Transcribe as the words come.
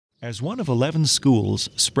As one of 11 schools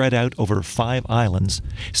spread out over 5 islands,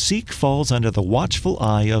 Seek falls under the watchful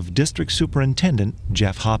eye of District Superintendent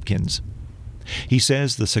Jeff Hopkins. He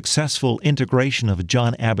says the successful integration of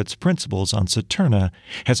John Abbott's principles on Saturna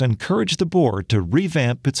has encouraged the board to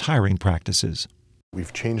revamp its hiring practices.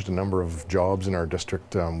 We've changed a number of jobs in our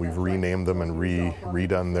district. We've renamed them and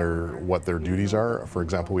redone what their duties are. For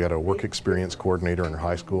example, we had a work experience coordinator in our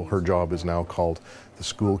high school. Her job is now called the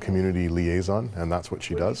School Community Liaison, and that's what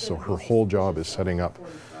she does. So her whole job is setting up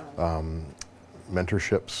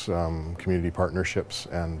mentorships, community partnerships,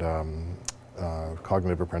 and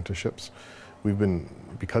cognitive apprenticeships.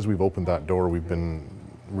 Because we've opened that door, we've been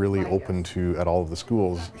really open to, at all of the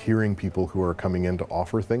schools, hearing people who are coming in to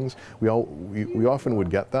offer things. We often would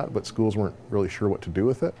get that, but schools weren't really sure what to do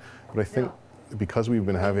with it. But I think because we've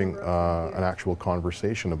been having an actual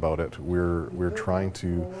conversation about it, we're trying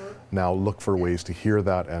to now look for ways to hear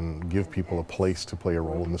that and give people a place to play a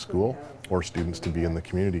role in the school, or students to be in the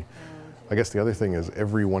community. I guess the other thing is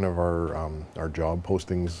every one of our job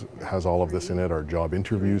postings has all of this in it. Our job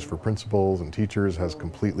interviews for principals and teachers has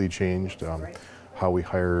completely changed. How we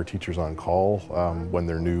hire teachers on call when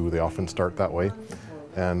they're new, they often start that way.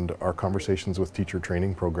 And our conversations with teacher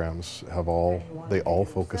training programs they all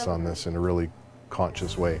focus on this in a really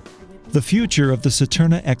conscious way. The future of the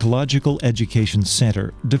Saturna Ecological Education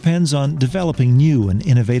Center depends on developing new and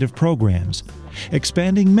innovative programs,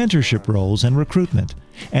 expanding mentorship roles and recruitment,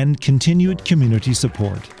 and continued community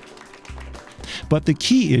support. But the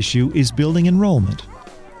key issue is building enrollment.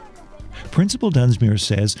 Principal Dunsmuir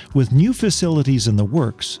says with new facilities in the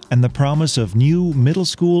works and the promise of new middle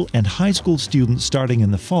school and high school students starting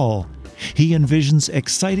in the fall, he envisions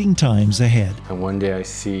exciting times ahead. And one day I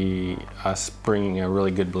see us bringing a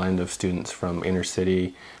really good blend of students from inner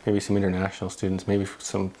city, maybe some international students, maybe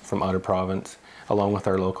some from out of province, along with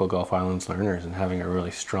our local Gulf Islands learners, and having a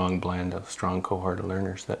really strong blend of strong cohort of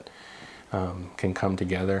learners that can come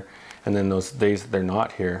together. And then those days that they're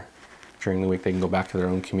not here, during the week they can go back to their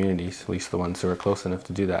own communities, at least the ones who are close enough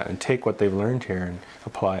to do that, and take what they've learned here and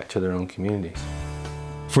apply it to their own communities.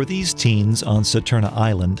 For these teens on Saturna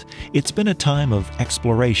Island, it's been a time of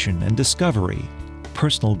exploration and discovery,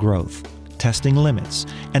 personal growth, testing limits,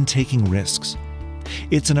 and taking risks.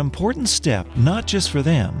 It's an important step not just for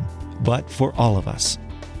them, but for all of us.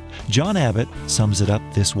 John Abbott sums it up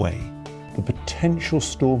this way. The potential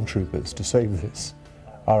stormtroopers to save this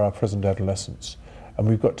are our present adolescents. And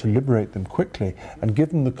we've got to liberate them quickly and give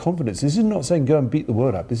them the confidence. This is not saying go and beat the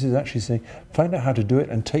world up. This is actually saying find out how to do it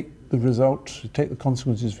and take the result, take the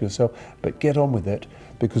consequences for yourself, but get on with it,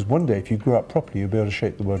 because one day if you grow up properly, you'll be able to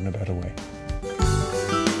shape the world in a better way.